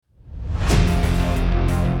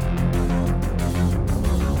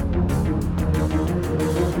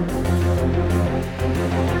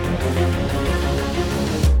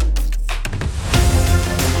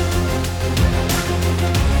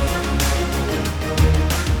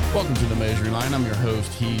welcome to The Measuring Line. I'm your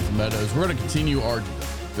host, Heath Meadows. We're going to continue our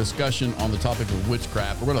discussion on the topic of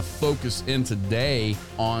witchcraft. We're going to focus in today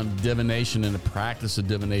on divination and the practice of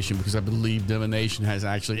divination, because I believe divination has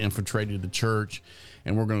actually infiltrated the church,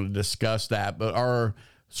 and we're going to discuss that. But our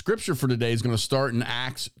scripture for today is going to start in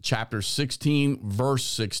Acts chapter 16, verse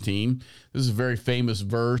 16. This is a very famous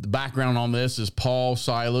verse. The background on this is Paul,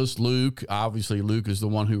 Silas, Luke. Obviously, Luke is the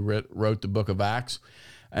one who wrote the book of Acts.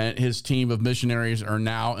 And his team of missionaries are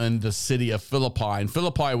now in the city of Philippi. And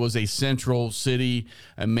Philippi was a central city,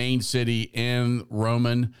 a main city in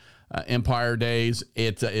Roman Empire days.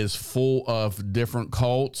 It is full of different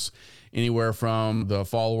cults, anywhere from the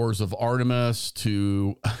followers of Artemis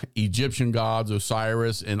to Egyptian gods.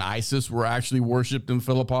 Osiris and Isis were actually worshipped in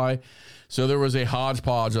Philippi. So there was a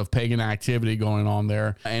hodgepodge of pagan activity going on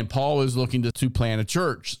there. And Paul is looking to plant a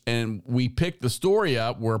church. And we picked the story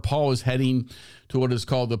up where Paul is heading to what is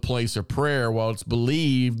called the place of prayer. Well, it's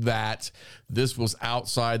believed that this was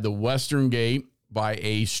outside the western gate by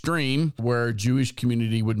a stream where a Jewish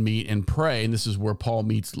community would meet and pray. And this is where Paul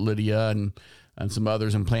meets Lydia and some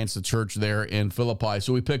others and plants the church there in Philippi.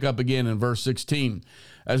 So we pick up again in verse 16.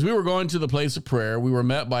 As we were going to the place of prayer, we were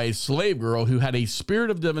met by a slave girl who had a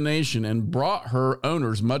spirit of divination and brought her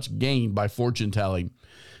owners much gain by fortune telling.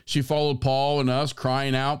 She followed Paul and us,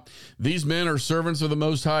 crying out, "These men are servants of the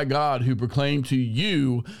Most High God who proclaim to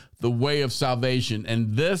you the way of salvation."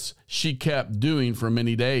 And this she kept doing for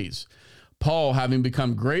many days. Paul, having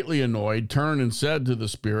become greatly annoyed, turned and said to the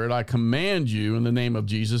spirit, "I command you in the name of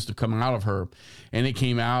Jesus to come out of her." And it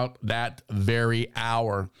came out that very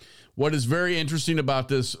hour. What is very interesting about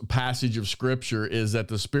this passage of scripture is that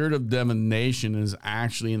the spirit of divination is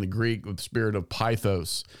actually in the Greek with the spirit of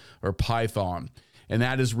Pythos or Python. And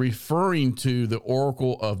that is referring to the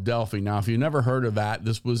Oracle of Delphi. Now, if you've never heard of that,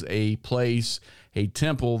 this was a place, a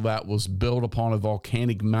temple that was built upon a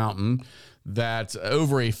volcanic mountain that's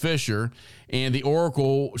over a fissure. And the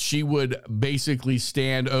oracle, she would basically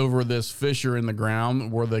stand over this fissure in the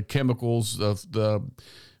ground where the chemicals of the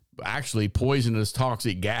actually poisonous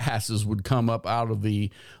toxic gases would come up out of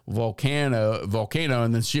the volcano,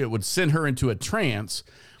 and then it would send her into a trance.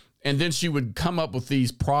 And then she would come up with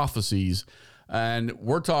these prophecies. And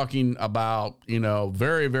we're talking about,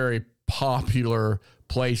 very, very popular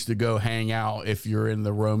place to go hang out if you're in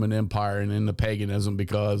the Roman Empire and in the paganism,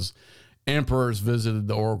 because emperors visited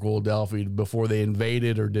the Oracle of Delphi before they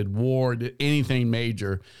invaded or did war, did anything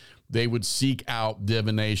major. They would seek out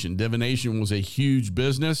divination. Divination was a huge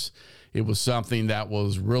business. It was something that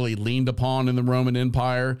was really leaned upon in the Roman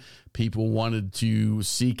Empire. People wanted to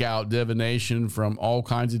seek out divination from all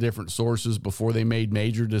kinds of different sources before they made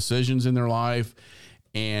major decisions in their life.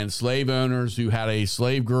 And slave owners who had a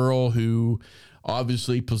slave girl who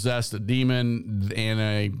obviously possessed a demon and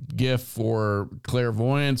a gift for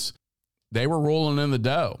clairvoyance, they were rolling in the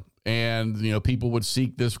dough. And, people would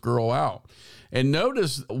seek this girl out. And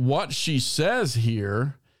notice what she says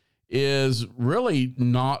here is really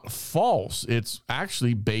not false. It's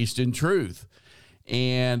actually based in truth.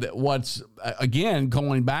 And what's, again,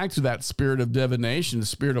 going back to that spirit of divination, the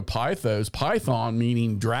spirit of Pythos, Python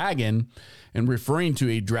meaning dragon, and referring to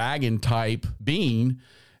a dragon type being,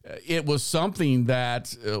 it was something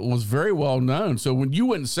that was very well known. So when you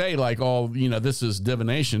wouldn't say like, this is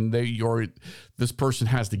divination, this person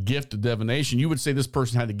has the gift of divination, you would say this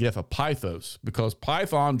person had the gift of Pythos, because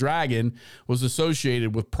Python, dragon, was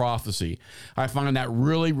associated with prophecy. I find that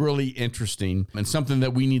really, really interesting and something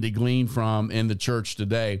that we need to glean from in the church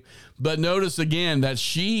today. But notice again that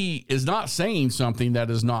she is not saying something that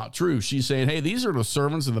is not true. She's saying, hey, these are the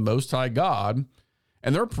servants of the Most High God,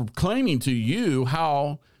 and they're proclaiming to you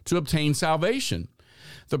how to obtain salvation.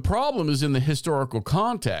 The problem is in the historical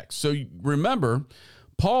context. So remember,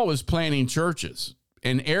 Paul is planting churches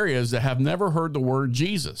in areas that have never heard the word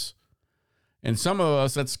Jesus. And some of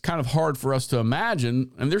us, that's kind of hard for us to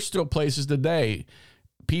imagine. And there's still places today,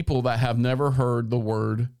 people that have never heard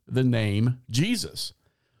the name Jesus.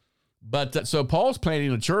 But so Paul's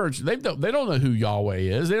planting a church. They don't know who Yahweh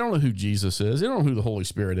is. They don't know who Jesus is. They don't know who the Holy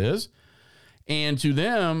Spirit is. And to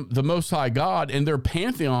them, the Most High God and their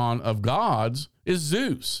pantheon of gods is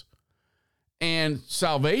Zeus. And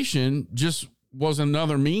salvation just was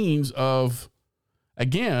another means of,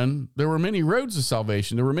 again, there were many roads to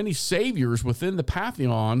salvation. There were many saviors within the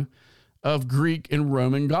pantheon of Greek and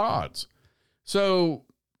Roman gods. So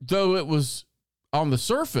though it was on the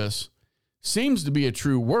surface, seems to be a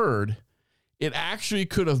true word, it actually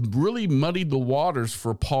could have really muddied the waters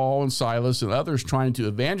for Paul and Silas and others trying to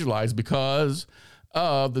evangelize because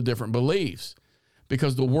of the different beliefs.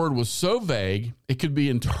 Because the word was so vague, it could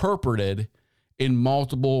be interpreted in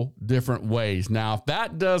multiple different ways. Now, if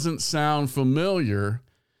that doesn't sound familiar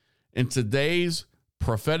in today's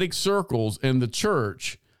prophetic circles in the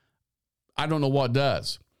church, I don't know what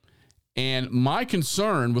does. And my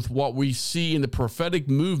concern with what we see in the prophetic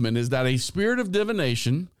movement is that a spirit of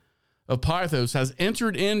divination, of Pythos, has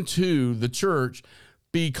entered into the church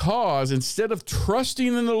because instead of trusting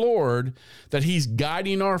in the Lord that he's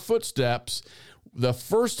guiding our footsteps, the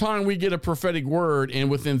first time we get a prophetic word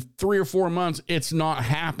and within 3 or 4 months, it's not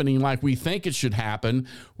happening like we think it should happen,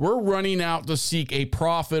 we're running out to seek a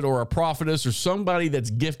prophet or a prophetess or somebody that's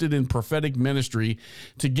gifted in prophetic ministry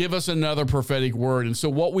to give us another prophetic word. And so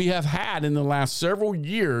what we have had in the last several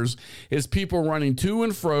years is people running to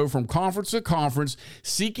and fro from conference to conference,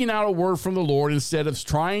 seeking out a word from the Lord instead of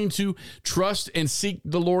trying to trust and seek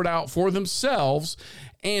the Lord out for themselves.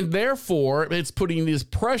 And therefore, it's putting this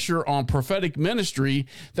pressure on prophetic ministry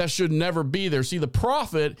that should never be there. See, the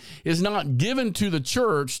prophet is not given to the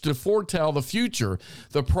church to foretell the future.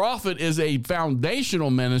 The prophet is a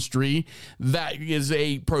foundational ministry that is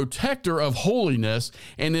a protector of holiness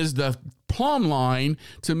and is the plumb line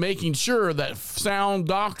to making sure that sound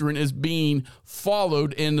doctrine is being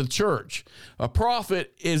followed in the church. A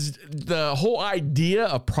prophet is the whole idea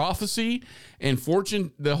of prophecy and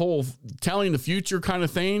fortune, the whole telling the future kind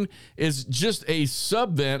of thing is just a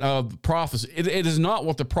subvent of prophecy. It is not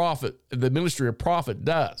what the ministry of prophet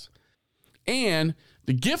does. And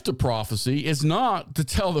the gift of prophecy is not to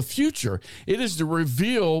tell the future. It is to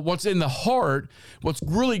reveal what's in the heart, what's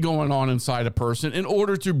really going on inside a person in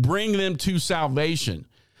order to bring them to salvation.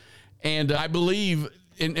 And I believe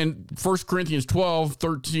in 1 Corinthians 12,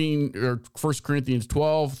 13, or 1 Corinthians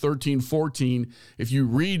 12, 13, 14, if you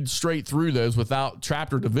read straight through those without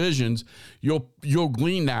chapter divisions, you'll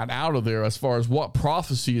glean that out of there as far as what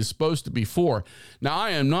prophecy is supposed to be for. Now,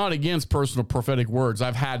 I am not against personal prophetic words.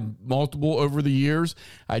 I've had multiple over the years.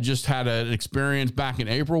 I just had an experience back in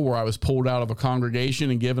April where I was pulled out of a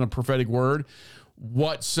congregation and given a prophetic word.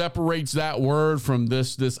 What separates that word from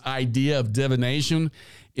this idea of divination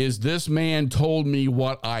is this man told me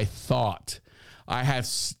what I thought. I have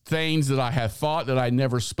things that I have thought that I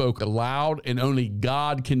never spoke aloud, and only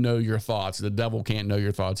God can know your thoughts. The devil can't know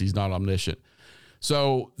your thoughts. He's not omniscient.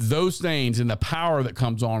 So those things and the power that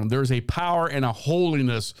comes on them, there's a power and a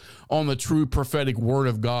holiness on the true prophetic word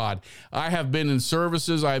of God. I have been in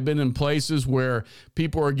services, I've been in places where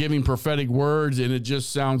people are giving prophetic words and it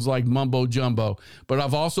just sounds like mumbo jumbo. But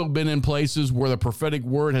I've also been in places where the prophetic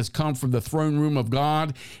word has come from the throne room of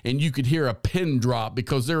God and you could hear a pin drop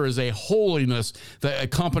because there is a holiness that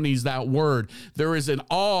accompanies that word. There is an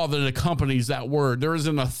awe that accompanies that word. There is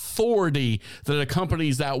an authority that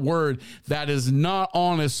accompanies that word that is not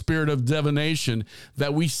on a spirit of divination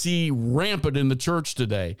that we see rampant in the church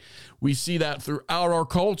today. We see that throughout our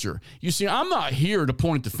culture. You see, I'm not here to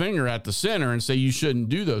point the finger at the sinner and say you shouldn't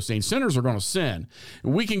do those things. Sinners are going to sin.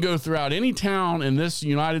 We can go throughout any town in this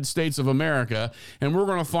United States of America, and we're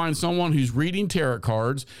going to find someone who's reading tarot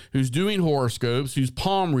cards, who's doing horoscopes, who's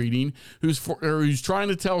palm reading, who's trying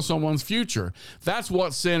to tell someone's future. That's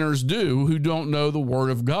what sinners do who don't know the Word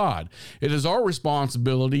of God. It is our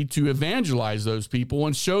responsibility to evangelize those people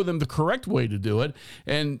and show them the correct way to do it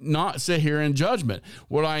and not sit here in judgment.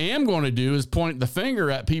 What I am going to do is point the finger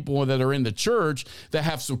at people that are in the church that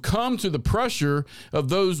have succumbed to the pressure of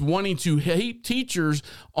those wanting to hate teachers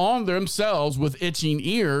on themselves with itching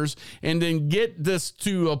ears and then get this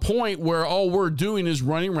to a point where all we're doing is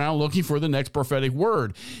running around looking for the next prophetic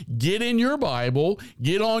word. Get in your Bible,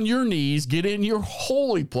 get on your knees, get in your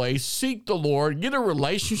holy place, seek the Lord, get a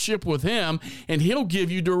relationship with him, and he'll give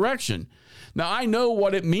you direction. Now, I know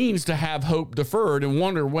what it means to have hope deferred and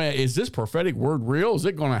wonder, is this prophetic word real? Is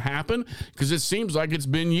it going to happen? Because it seems like it's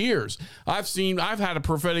been years. I've had a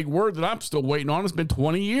prophetic word that I'm still waiting on. It's been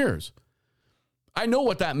 20 years. I know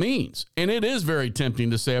what that means. And it is very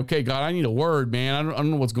tempting to say, okay, God, I need a word, man. I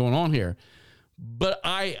don't know what's going on here. But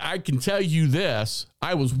I can tell you this.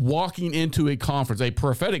 I was walking into a conference, a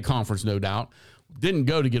prophetic conference, no doubt. Didn't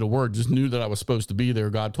go to get a word, just knew that I was supposed to be there.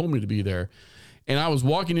 God told me to be there. And I was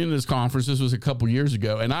walking into this conference, this was a couple years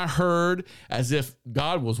ago, and I heard as if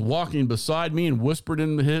God was walking beside me and whispered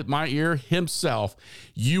in my ear himself,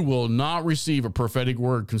 you will not receive a prophetic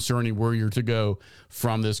word concerning where you're to go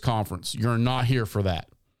from this conference. You're not here for that.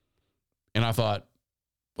 And I thought,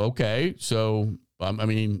 okay, so,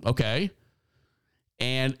 okay.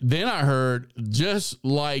 And then I heard just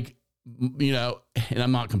like, and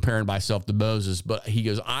I'm not comparing myself to Moses, but he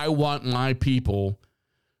goes, I want my people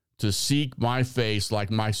to seek my face like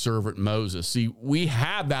my servant Moses. See, we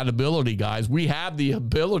have that ability, guys. We have the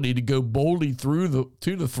ability to go boldly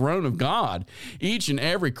to the throne of God. Each and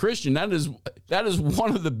every Christian, that is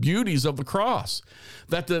one of the beauties of the cross,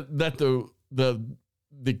 that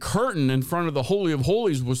the curtain in front of the Holy of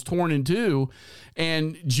Holies was torn in two,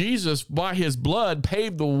 and Jesus, by his blood,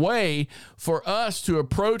 paved the way for us to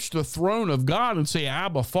approach the throne of God and say,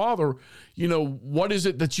 Abba, Father, what is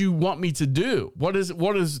it that you want me to do? What is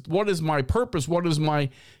my purpose? What is my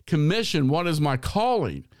commission? What is my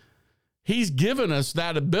calling? He's given us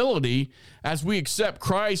that ability as we accept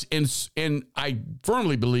Christ. And I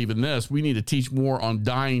firmly believe in this. We need to teach more on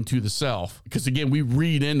dying to the self, because again, we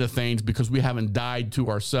read into things because we haven't died to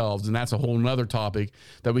ourselves. And that's a whole nother topic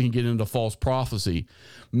that we can get into, false prophecy.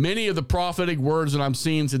 Many of the prophetic words that I'm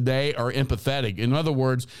seeing today are empathetic. In other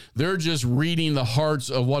words, they're just reading the hearts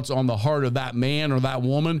of what's on the heart of that man or that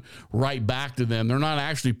woman right back to them. They're not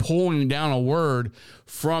actually pulling down a word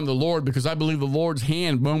from the Lord, because I believe the Lord's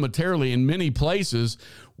hand momentarily in many places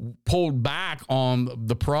pulled back on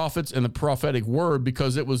the prophets and the prophetic word,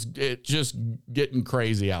 because it just getting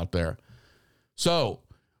crazy out there. So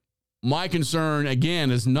my concern,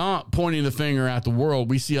 again, is not pointing the finger at the world.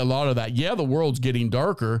 We see a lot of that. Yeah, the world's getting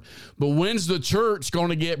darker, but when's the church going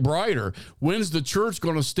to get brighter? When's the church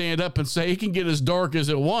going to stand up and say, it can get as dark as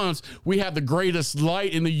it wants? We have the greatest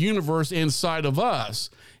light in the universe inside of us.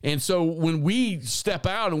 And so when we step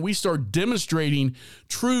out and we start demonstrating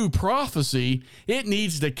true prophecy, it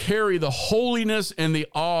needs to carry the holiness and the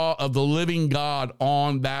awe of the living God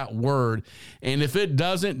on that word. And if it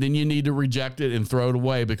doesn't, then you need to reject it and throw it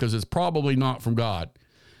away, because it's probably not from God.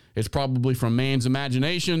 It's probably from man's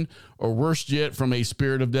imagination, or worse yet, from a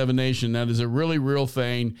spirit of divination. That is a really real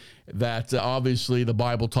thing that obviously the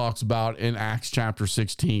Bible talks about in Acts chapter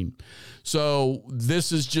 16. So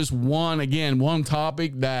this is just one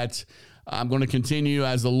topic that I'm going to continue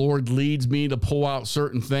as the Lord leads me to pull out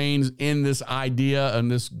certain things in this idea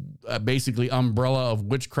and this basically umbrella of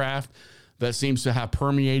witchcraft that seems to have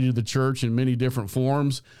permeated the church in many different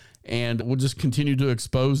forms. And we'll just continue to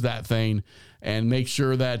expose that thing and make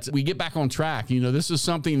sure that we get back on track. This is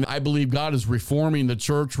something that I believe God is reforming the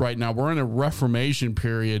church right now. We're in a reformation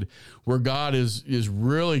period where God is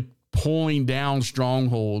really pulling down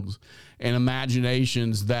strongholds and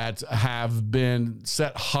imaginations that have been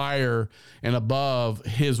set higher and above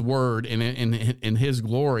his word and in his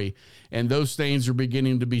glory. And those things are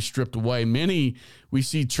beginning to be stripped away. We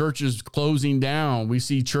see churches closing down. We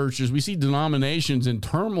see denominations in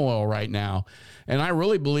turmoil right now. And I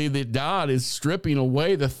really believe that God is stripping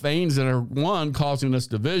away the things that are, one, causing us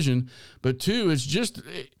division, but two, it's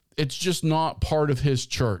just not part of his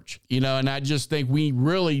church, and I just think we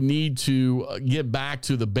really need to get back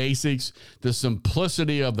to the basics, the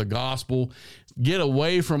simplicity of the gospel, get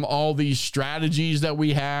away from all these strategies that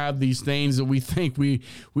we have, these things that we think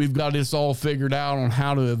we've got this all figured out on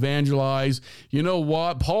how to evangelize. You know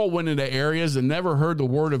what? Paul went into areas that never heard the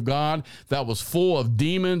word of God, that was full of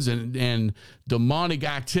demons and demonic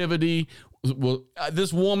activity. Well,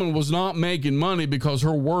 this woman was not making money because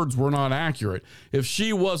her words were not accurate. If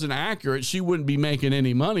she wasn't accurate, she wouldn't be making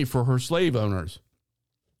any money for her slave owners.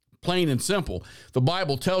 Plain and simple. The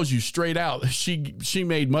Bible tells you straight out she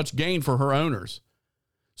made much gain for her owners.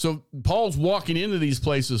 So Paul's walking into these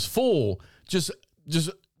places full, just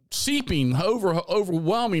seeping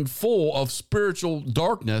overwhelming full of spiritual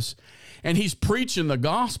darkness. And he's preaching the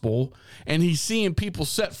gospel, and he's seeing people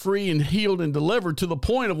set free and healed and delivered, to the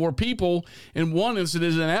point of where people, in one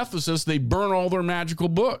incident in Ephesus, they burn all their magical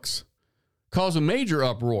books, cause a major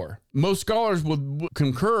uproar. Most scholars would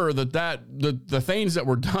concur that the things that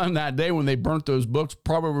were done that day when they burnt those books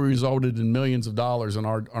probably resulted in millions of dollars on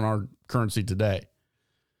our currency today.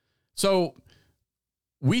 So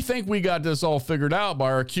we think we got this all figured out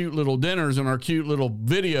by our cute little dinners and our cute little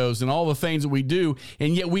videos and all the things that we do,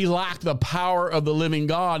 and yet we lack the power of the living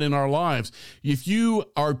God in our lives. If you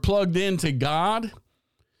are plugged into God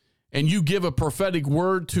and you give a prophetic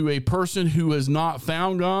word to a person who has not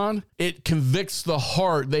found God, it convicts the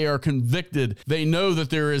heart. They are convicted. They know that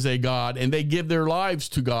there is a God, and they give their lives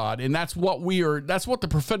to God. And that's what the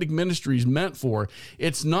prophetic ministry is meant for.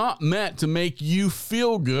 It's not meant to make you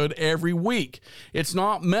feel good every week. It's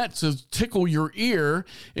not meant to tickle your ear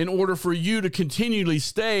in order for you to continually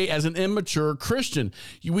stay as an immature Christian.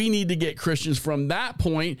 We need to get Christians from that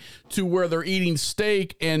point to where they're eating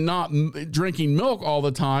steak and not drinking milk all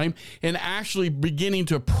the time, and actually beginning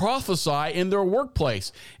to prophesy in their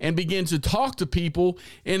workplace and begin to talk to people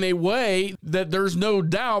in a way that there's no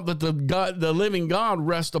doubt that the living God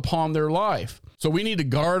rests upon their life. So we need to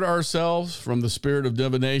guard ourselves from the spirit of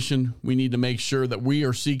divination. We need to make sure that we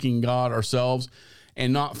are seeking God ourselves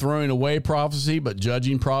and not throwing away prophecy, but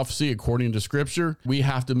judging prophecy according to Scripture. We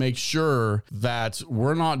have to make sure that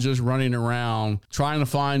we're not just running around trying to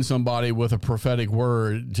find somebody with a prophetic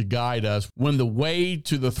word to guide us when the way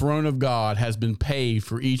to the throne of God has been paved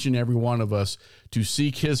for each and every one of us to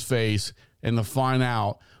seek his face and to find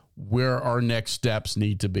out where our next steps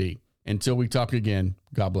need to be. Until we talk again,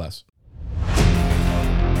 God bless.